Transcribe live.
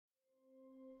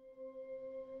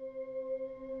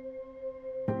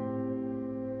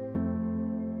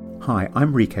Hi,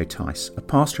 I'm Rico Tice, a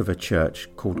pastor of a church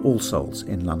called All Souls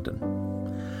in London.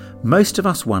 Most of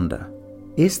us wonder,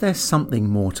 is there something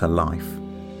more to life?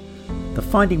 The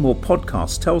Finding More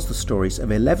podcast tells the stories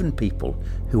of 11 people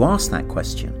who asked that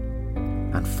question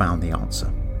and found the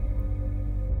answer.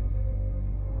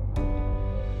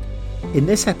 In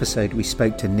this episode, we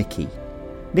spoke to Nicky.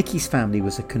 Nicky's family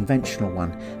was a conventional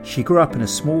one. She grew up in a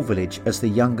small village as the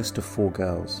youngest of 4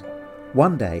 girls.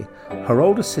 One day, her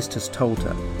older sisters told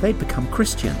her they'd become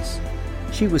Christians.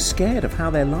 She was scared of how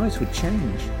their lives would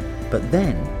change, but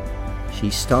then she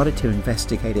started to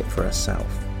investigate it for herself.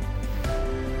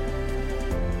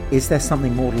 Is there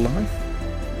something more to life?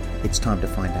 It's time to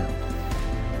find out.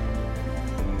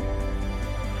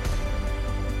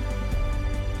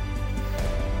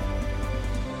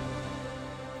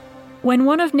 When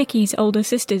one of Nicky's older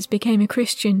sisters became a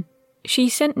Christian, she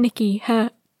sent Nicky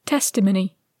her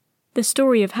testimony, the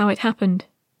story of how it happened.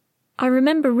 I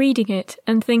remember reading it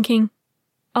and thinking,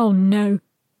 oh no,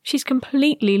 she's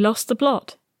completely lost the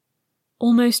plot.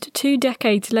 Almost 2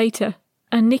 decades later,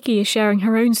 and Nicky is sharing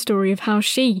her own story of how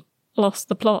she lost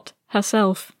the plot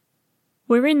herself.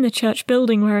 We're in the church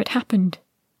building where it happened.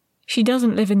 She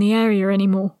doesn't live in the area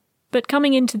anymore, but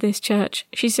coming into this church,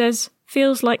 she says,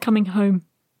 feels like coming home.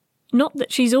 Not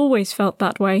that she's always felt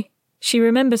that way. She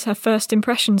remembers her first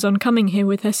impressions on coming here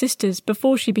with her sisters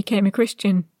before she became a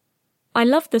Christian. I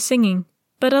loved the singing,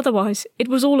 but otherwise it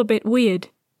was all a bit weird.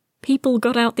 People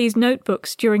got out these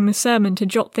notebooks during the sermon to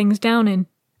jot things down in,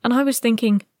 and I was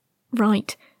thinking,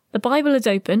 right, the Bible is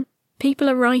open, people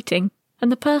are writing,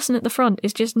 and the person at the front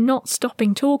is just not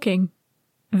stopping talking.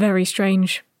 Very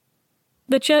strange.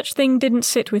 The church thing didn't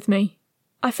sit with me.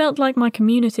 I felt like my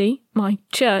community, my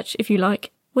church if you like,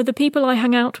 were the people I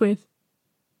hung out with.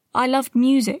 I loved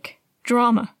music,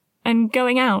 drama, and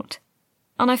going out,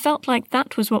 and I felt like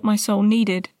that was what my soul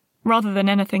needed, rather than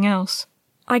anything else.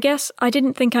 I guess I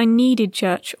didn't think I needed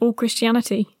church or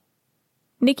Christianity.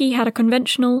 Nicky had a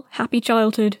conventional, happy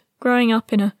childhood, growing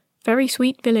up in a very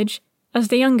sweet village as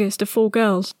the youngest of 4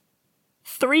 girls.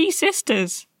 3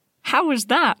 sisters! How was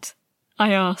that?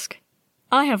 I ask.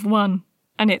 I have 1,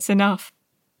 and it's enough.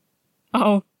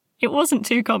 Oh, it wasn't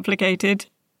too complicated.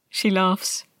 She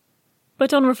laughs.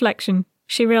 But on reflection,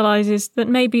 she realises that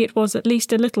maybe it was at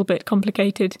least a little bit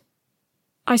complicated.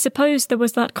 I suppose there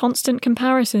was that constant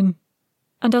comparison.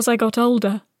 And as I got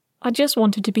older, I just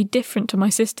wanted to be different to my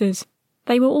sisters.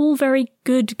 They were all very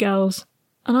good girls,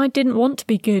 and I didn't want to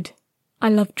be good. I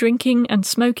loved drinking and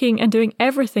smoking and doing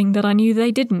everything that I knew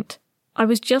they didn't. I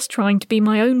was just trying to be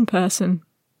my own person.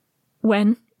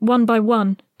 When, one by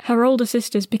one, her older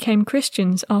sisters became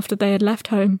Christians after they had left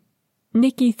home,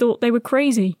 Nicky thought they were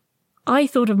crazy. I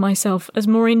thought of myself as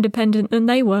more independent than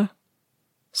they were.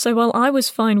 So while I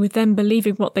was fine with them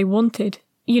believing what they wanted,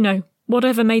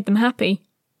 whatever made them happy,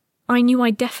 I knew I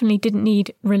definitely didn't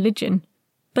need religion.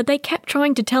 But they kept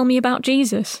trying to tell me about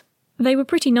Jesus. They were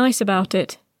pretty nice about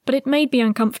it, but it made me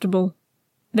uncomfortable.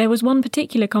 There was one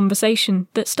particular conversation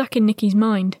that stuck in Nicky's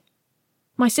mind.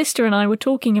 My sister and I were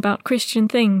talking about Christian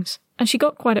things, and she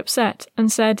got quite upset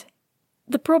and said,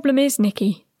 "The problem is,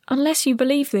 Nicky, unless you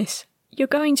believe this, you're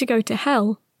going to go to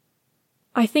hell."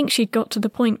 I think she'd got to the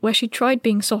point where she'd tried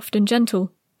being soft and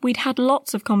gentle. We'd had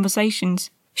lots of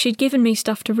conversations. She'd given me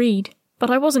stuff to read,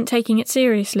 but I wasn't taking it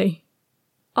seriously.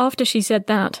 After she said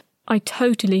that, I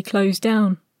totally closed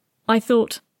down. I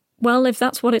thought, well, if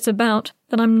that's what it's about,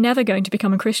 then I'm never going to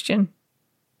become a Christian.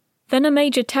 Then a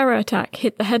major terror attack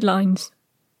hit the headlines.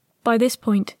 By this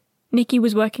point, Nicky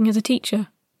was working as a teacher.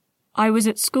 I was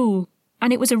at school,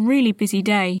 and it was a really busy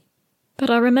day. But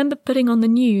I remember putting on the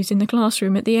news in the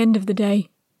classroom at the end of the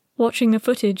day, watching the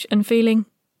footage and feeling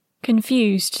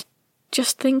confused,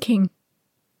 just thinking,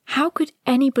 how could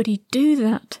anybody do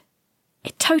that?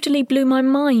 It totally blew my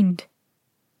mind.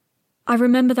 I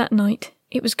remember that night,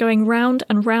 it was going round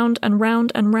and round and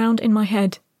round and round in my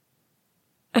head.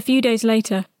 A few days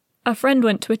later, a friend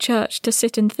went to a church to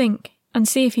sit and think and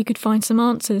see if he could find some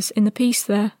answers in the peace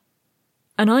there.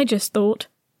 And I just thought,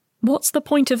 what's the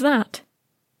point of that?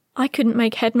 I couldn't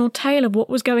make head nor tail of what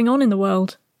was going on in the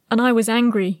world, and I was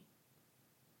angry.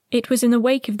 It was in the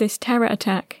wake of this terror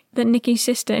attack that Nicky's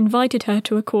sister invited her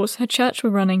to a course her church were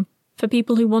running for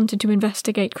people who wanted to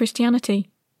investigate Christianity.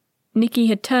 Nicky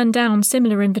had turned down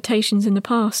similar invitations in the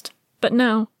past, but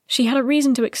now she had a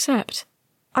reason to accept.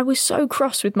 I was so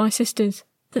cross with my sisters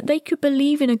that they could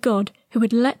believe in a God who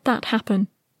would let that happen.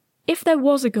 If there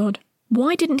was a God,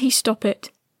 why didn't he stop it?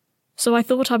 So I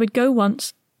thought I would go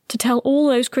once to tell all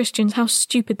those Christians how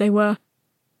stupid they were.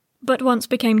 But once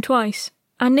became twice,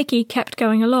 and Nicky kept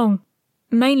going along,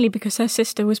 mainly because her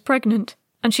sister was pregnant,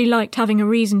 and she liked having a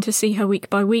reason to see her week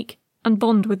by week and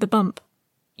bond with the bump.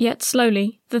 Yet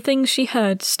slowly, the things she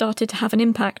heard started to have an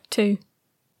impact too.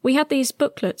 We had these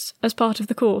booklets as part of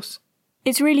the course.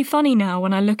 It's really funny now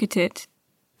when I look at it,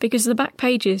 because the back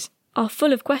pages are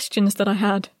full of questions that I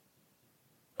had.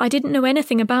 I didn't know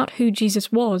anything about who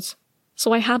Jesus was,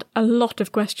 so I had a lot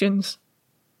of questions.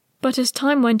 But as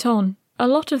time went on, a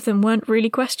lot of them weren't really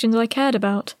questions I cared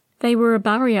about. They were a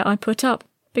barrier I put up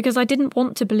because I didn't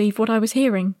want to believe what I was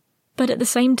hearing. But at the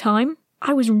same time,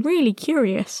 I was really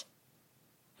curious.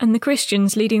 And the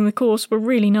Christians leading the course were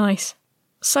really nice.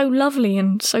 So lovely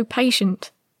and so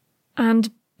patient.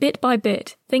 And bit by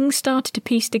bit, things started to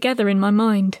piece together in my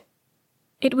mind.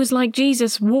 It was like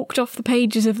Jesus walked off the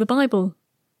pages of the Bible.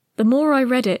 The more I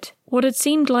read it, what had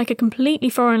seemed like a completely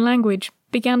foreign language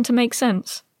began to make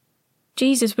sense.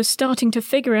 Jesus was starting to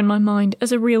figure in my mind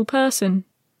as a real person.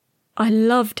 I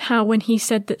loved how when he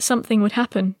said that something would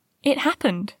happen, it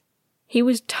happened. He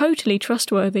was totally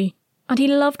trustworthy, and he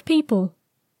loved people.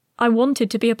 I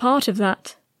wanted to be a part of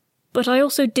that. But I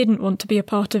also didn't want to be a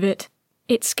part of it.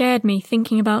 It scared me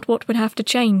thinking about what would have to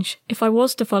change if I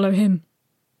was to follow him.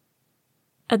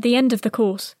 At the end of the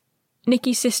course,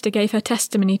 Nicky's sister gave her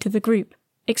testimony to the group,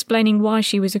 explaining why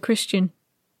she was a Christian.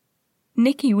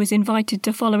 Nicky was invited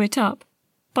to follow it up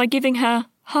by giving her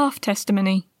half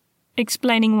testimony,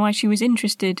 explaining why she was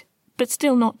interested, but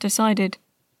still not decided.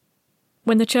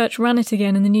 When the church ran it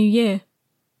again in the new year,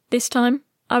 this time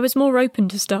I was more open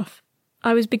to stuff.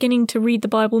 I was beginning to read the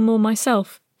Bible more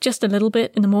myself, just a little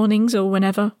bit in the mornings or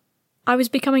whenever. I was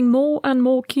becoming more and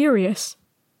more curious,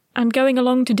 and going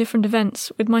along to different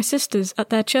events with my sisters at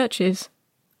their churches.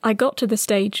 I got to the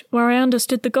stage where I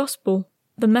understood the gospel,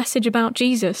 the message about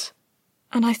Jesus,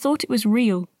 and I thought it was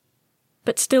real,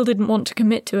 but still didn't want to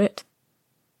commit to it.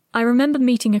 I remember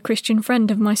meeting a Christian friend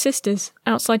of my sister's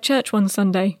outside church one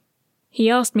Sunday. He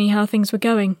asked me how things were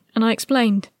going, and I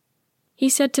explained. He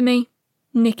said to me,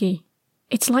 "Nicky,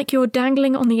 it's like you're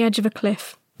dangling on the edge of a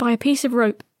cliff by a piece of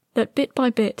rope that bit by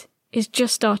bit is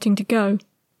just starting to go.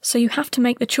 So you have to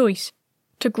make the choice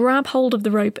to grab hold of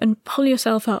the rope and pull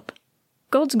yourself up.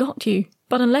 God's got you,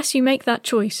 but unless you make that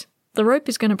choice, the rope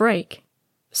is going to break."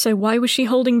 So why was she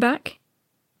holding back?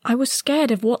 I was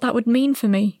scared of what that would mean for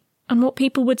me, and what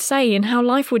people would say and how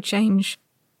life would change.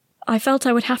 I felt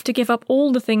I would have to give up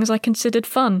all the things I considered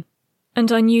fun,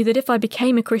 and I knew that if I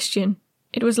became a Christian,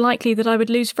 it was likely that I would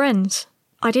lose friends.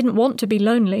 I didn't want to be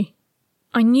lonely.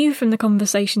 I knew from the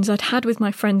conversations I'd had with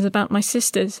my friends about my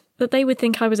sisters that they would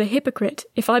think I was a hypocrite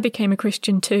if I became a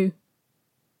Christian too.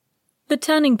 The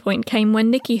turning point came when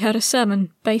Nicky heard a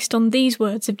sermon based on these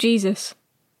words of Jesus.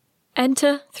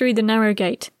 "Enter through the narrow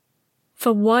gate,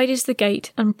 for wide is the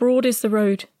gate and broad is the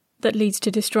road that leads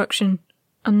to destruction,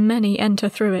 and many enter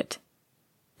through it.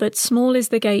 But small is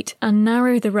the gate and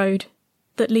narrow the road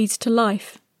that leads to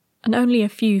life, and only a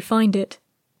few find it."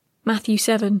 Matthew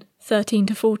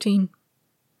 7:13-14.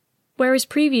 Whereas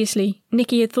previously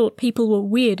Nicky had thought people were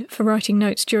weird for writing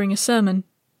notes during a sermon,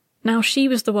 now she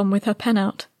was the one with her pen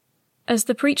out. As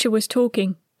the preacher was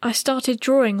talking, I started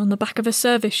drawing on the back of a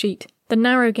service sheet the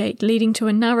narrow gate leading to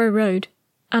a narrow road,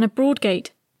 and a broad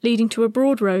gate leading to a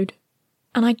broad road,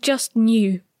 and I just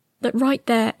knew that right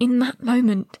there, in that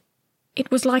moment,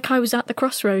 it was like I was at the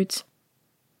crossroads.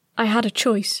 I had a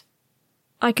choice.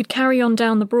 I could carry on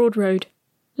down the broad road,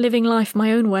 living life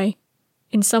my own way.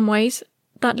 In some ways,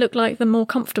 that looked like the more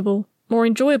comfortable, more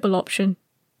enjoyable option,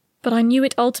 but I knew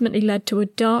it ultimately led to a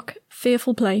dark,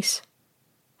 fearful place.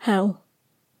 Hell.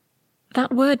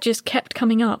 That word just kept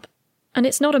coming up, and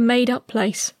it's not a made-up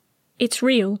place. It's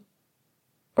real.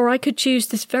 Or I could choose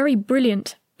this very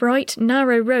brilliant, bright,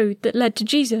 narrow road that led to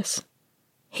Jesus.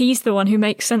 He's the one who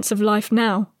makes sense of life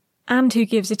now, and who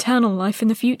gives eternal life in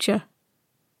the future.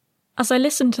 As I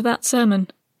listened to that sermon,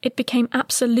 it became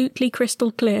absolutely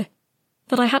crystal clear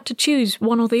that I had to choose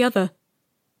one or the other.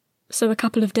 So a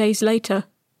couple of days later,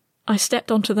 I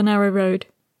stepped onto the narrow road.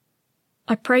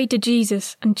 I prayed to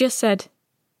Jesus and just said,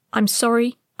 "I'm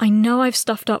sorry, I know I've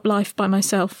stuffed up life by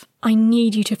myself. I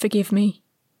need you to forgive me.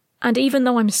 And even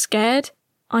though I'm scared,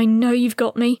 I know you've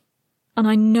got me, and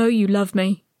I know you love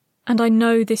me, and I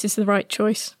know this is the right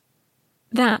choice."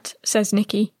 That, says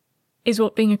Nicky, is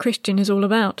what being a Christian is all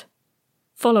about.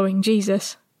 Following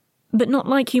Jesus. But not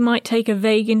like you might take a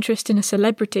vague interest in a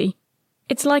celebrity.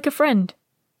 It's like a friend.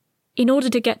 In order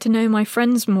to get to know my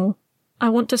friends more, I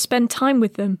want to spend time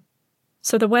with them.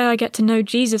 So the way I get to know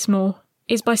Jesus more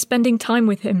is by spending time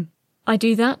with him. I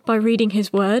do that by reading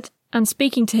his word and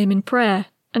speaking to him in prayer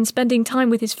and spending time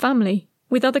with his family,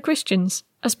 with other Christians,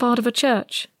 as part of a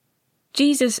church.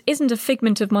 Jesus isn't a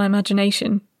figment of my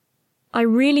imagination. I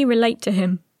really relate to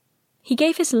him. He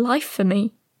gave his life for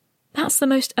me. That's the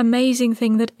most amazing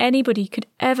thing that anybody could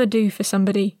ever do for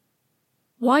somebody.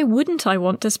 Why wouldn't I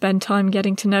want to spend time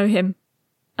getting to know him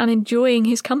and enjoying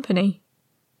his company?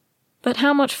 But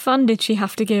how much fun did she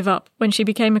have to give up when she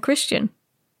became a Christian?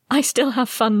 I still have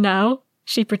fun now,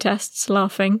 she protests,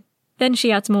 laughing. Then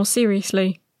she adds more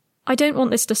seriously, I don't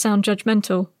want this to sound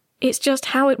judgmental. It's just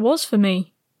how it was for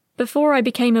me. Before I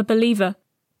became a believer,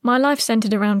 my life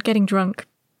centered around getting drunk.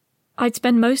 I'd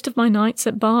spend most of my nights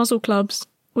at bars or clubs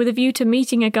with a view to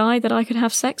meeting a guy that I could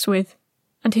have sex with,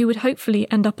 and who would hopefully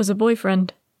end up as a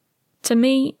boyfriend. To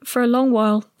me, for a long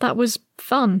while, that was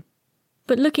fun.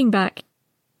 But looking back,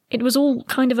 it was all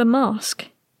kind of a mask.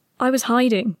 I was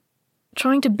hiding,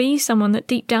 trying to be someone that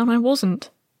deep down I wasn't.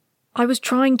 I was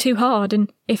trying too hard,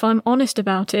 and if I'm honest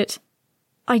about it,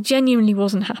 I genuinely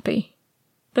wasn't happy.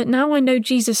 But now I know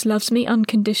Jesus loves me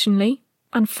unconditionally,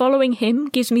 and following him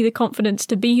gives me the confidence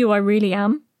to be who I really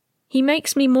am. He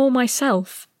makes me more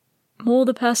myself, more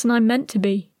the person I'm meant to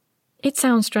be. It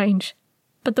sounds strange,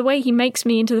 but the way he makes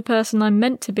me into the person I'm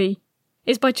meant to be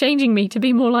is by changing me to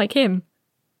be more like him.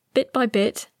 Bit by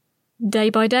bit, day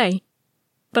by day.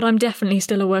 But I'm definitely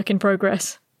still a work in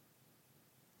progress.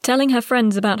 Telling her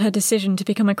friends about her decision to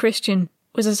become a Christian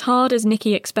was as hard as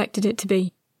Nicky expected it to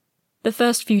be. The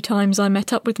first few times I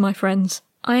met up with my friends,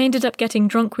 I ended up getting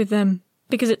drunk with them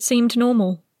because it seemed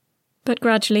normal. But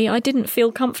gradually I didn't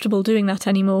feel comfortable doing that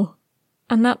anymore,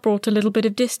 and that brought a little bit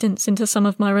of distance into some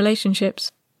of my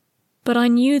relationships. But I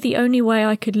knew the only way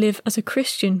I could live as a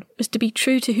Christian was to be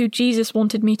true to who Jesus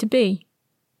wanted me to be.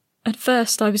 At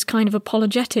first I was kind of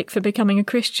apologetic for becoming a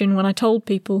Christian when I told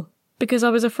people, because I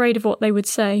was afraid of what they would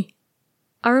say.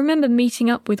 I remember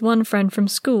meeting up with one friend from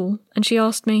school, and she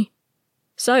asked me,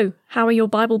 "So, how are your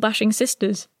Bible-bashing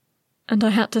sisters?" And I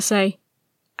had to say,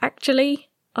 "Actually,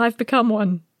 I've become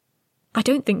one." I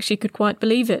don't think she could quite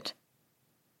believe it.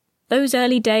 Those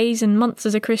early days and months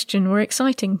as a Christian were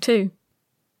exciting too.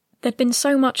 There'd been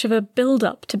so much of a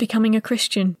build-up to becoming a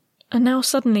Christian, and now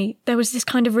suddenly there was this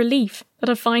kind of relief that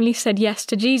I'd finally said yes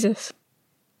to Jesus.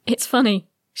 It's funny,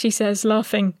 she says,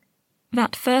 laughing.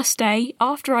 That first day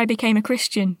after I became a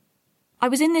Christian, I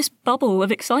was in this bubble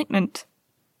of excitement.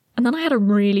 And then I had a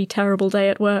really terrible day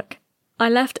at work. I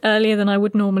left earlier than I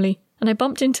would normally, and I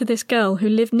bumped into this girl who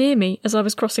lived near me as I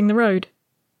was crossing the road.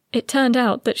 It turned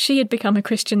out that she had become a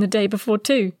Christian the day before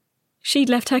too. She'd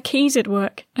left her keys at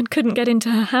work and couldn't get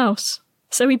into her house,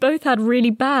 so we both had really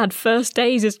bad first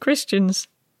days as Christians.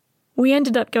 We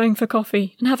ended up going for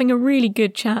coffee and having a really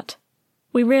good chat.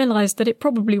 We realised that it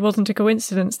probably wasn't a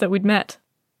coincidence that we'd met.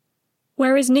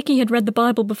 Whereas Nicky had read the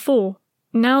Bible before,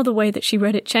 now the way that she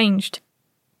read it changed.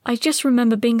 I just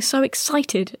remember being so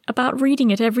excited about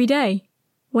reading it every day.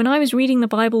 When I was reading the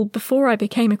Bible before I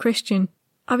became a Christian,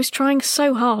 I was trying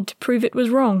so hard to prove it was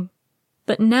wrong.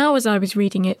 But now as I was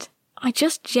reading it, I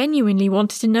just genuinely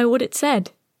wanted to know what it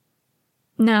said.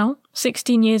 Now,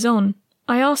 16 years on,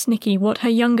 I asked Nicky what her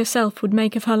younger self would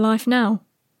make of her life now.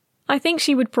 I think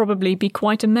she would probably be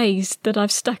quite amazed that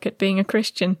I've stuck at being a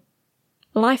Christian.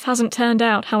 Life hasn't turned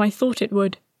out how I thought it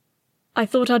would. I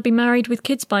thought I'd be married with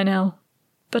kids by now,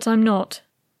 but I'm not,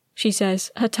 she says,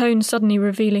 her tone suddenly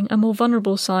revealing a more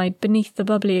vulnerable side beneath the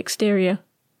bubbly exterior.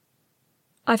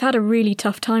 I've had a really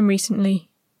tough time recently.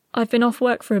 I've been off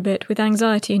work for a bit with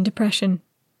anxiety and depression.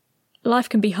 Life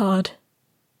can be hard.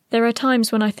 There are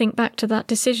times when I think back to that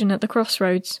decision at the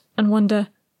crossroads and wonder,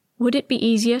 would it be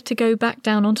easier to go back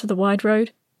down onto the wide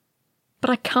road?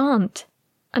 But I can't,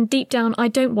 and deep down I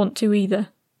don't want to either.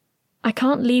 I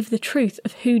can't leave the truth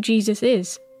of who Jesus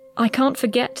is. I can't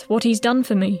forget what he's done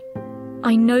for me.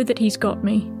 I know that he's got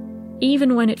me,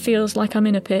 even when it feels like I'm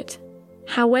in a pit.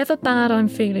 However bad I'm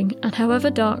feeling and however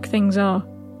dark things are,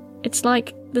 it's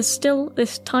like there's still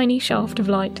this tiny shaft of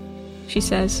light, she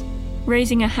says,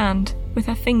 raising a hand with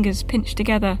her fingers pinched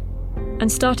together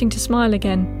and starting to smile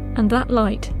again, and that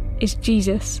light is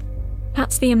Jesus.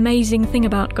 That's the amazing thing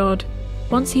about God.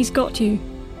 Once he's got you,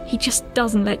 he just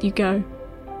doesn't let you go.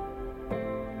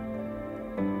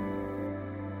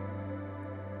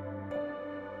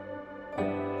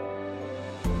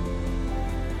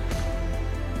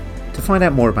 To find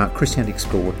out more about Christianity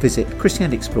Explored, visit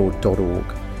christianityexplored.org,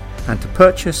 and to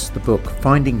purchase the book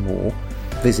Finding More,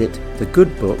 visit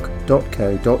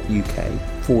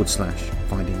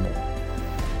thegoodbook.co.uk/finding more.